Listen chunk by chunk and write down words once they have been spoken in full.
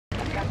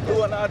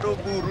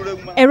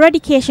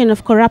Eradication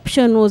of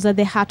corruption was at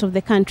the heart of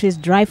the country's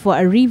drive for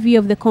a review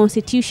of the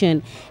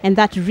constitution, and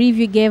that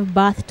review gave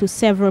birth to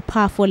several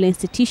powerful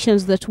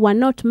institutions that were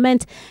not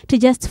meant to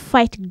just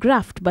fight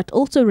graft but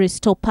also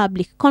restore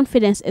public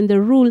confidence in the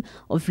rule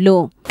of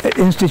law.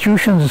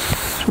 Institutions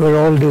were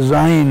all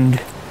designed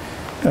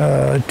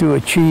to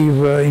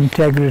achieve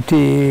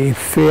integrity,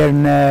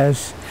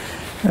 fairness,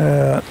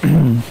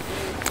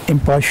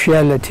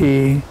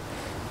 impartiality,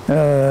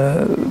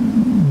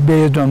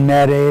 based on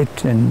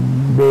merit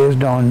and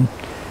based on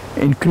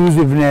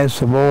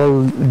inclusiveness of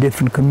all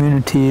different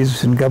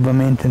communities and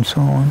government and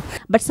so on.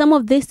 But some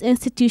of these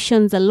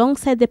institutions,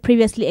 alongside the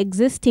previously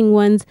existing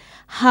ones,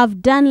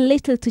 have done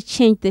little to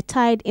change the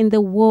tide in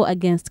the war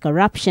against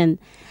corruption.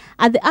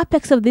 At the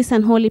apex of this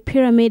unholy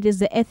pyramid is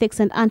the Ethics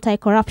and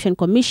Anti-Corruption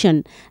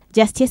Commission.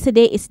 Just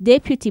yesterday, its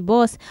deputy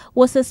boss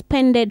was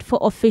suspended for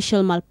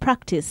official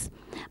malpractice.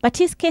 But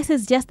his case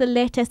is just the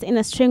latest in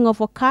a string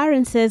of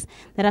occurrences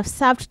that have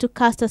served to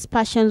cast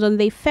aspersions on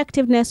the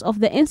effectiveness of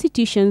the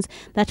institutions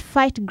that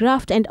fight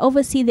graft and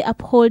oversee the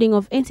upholding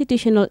of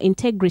institutional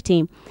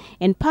integrity.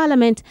 In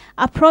Parliament,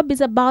 a probe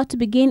is about to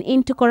begin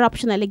into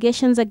corruption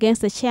allegations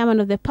against the chairman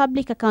of the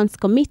Public Accounts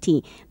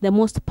Committee, the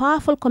most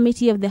powerful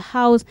committee of the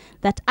House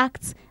that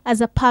acts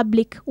as a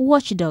public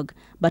watchdog,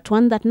 but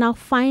one that now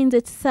finds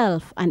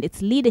itself and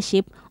its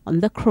leadership on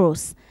the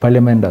cross.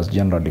 Parliament has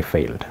generally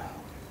failed.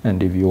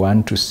 And if you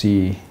want to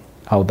see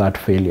how that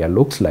failure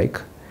looks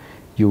like,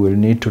 you will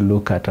need to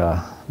look at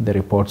the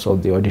reports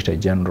of the Auditor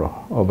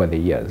General over the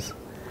years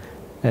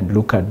and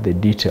look at the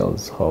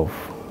details of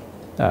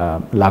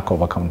lack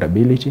of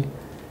accountability,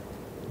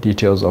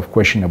 details of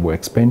questionable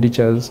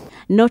expenditures.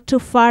 Not too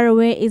far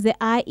away is the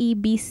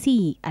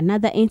IEBC,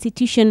 another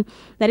institution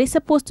that is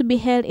supposed to be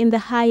held in the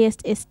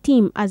highest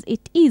esteem, as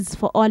it is,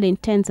 for all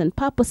intents and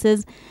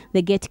purposes,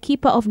 the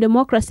gatekeeper of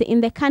democracy in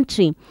the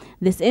country.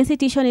 This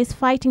institution is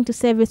fighting to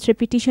save its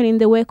reputation in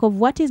the wake of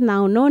what is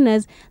now known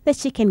as the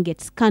Chicken Gate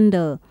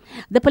scandal.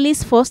 The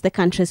police force, the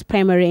country's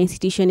primary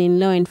institution in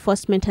law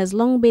enforcement, has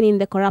long been in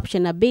the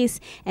corruption abyss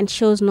and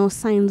shows no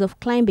signs of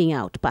climbing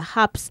out,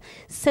 perhaps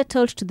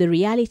settled to the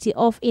reality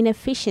of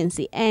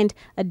inefficiency and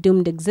a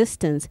doomed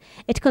existence.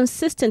 It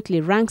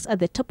consistently ranks at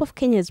the top of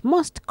Kenya's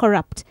most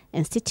corrupt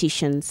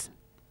institutions.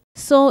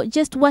 So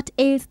just what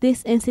ails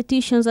these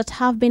institutions that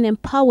have been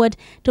empowered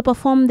to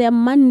perform their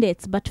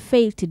mandates but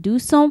fail to do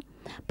so?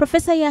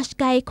 Professor Yash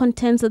Gai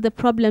contends that the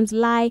problems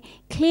lie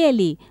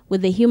clearly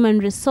with the human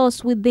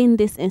resource within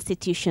these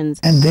institutions.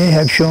 And they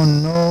have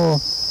shown no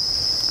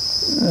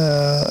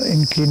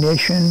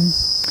inclination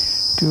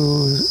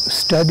to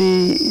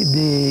study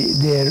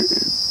their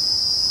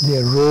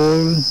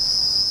role,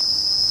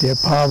 their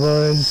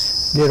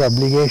powers, their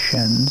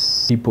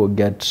obligations. People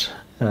get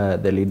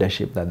the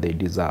leadership that they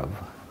deserve.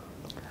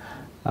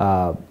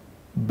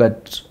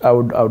 But I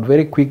would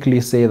very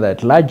quickly say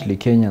that largely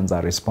Kenyans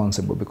are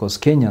responsible, because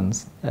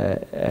Kenyans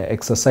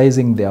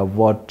exercising their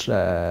vote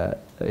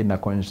in a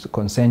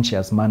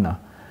conscientious manner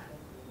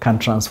can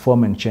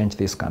transform and change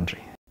this country.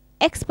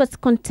 Experts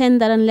contend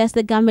that unless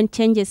the government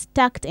changes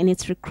tact in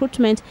its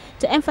recruitment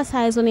to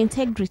emphasize on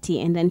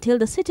integrity, and until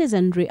the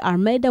citizenry are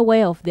made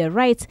aware of their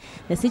rights,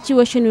 the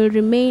situation will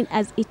remain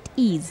as it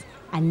is,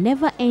 a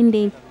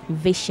never-ending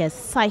vicious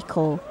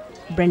cycle.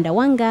 Brenda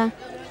Wanga,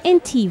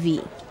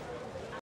 NTV.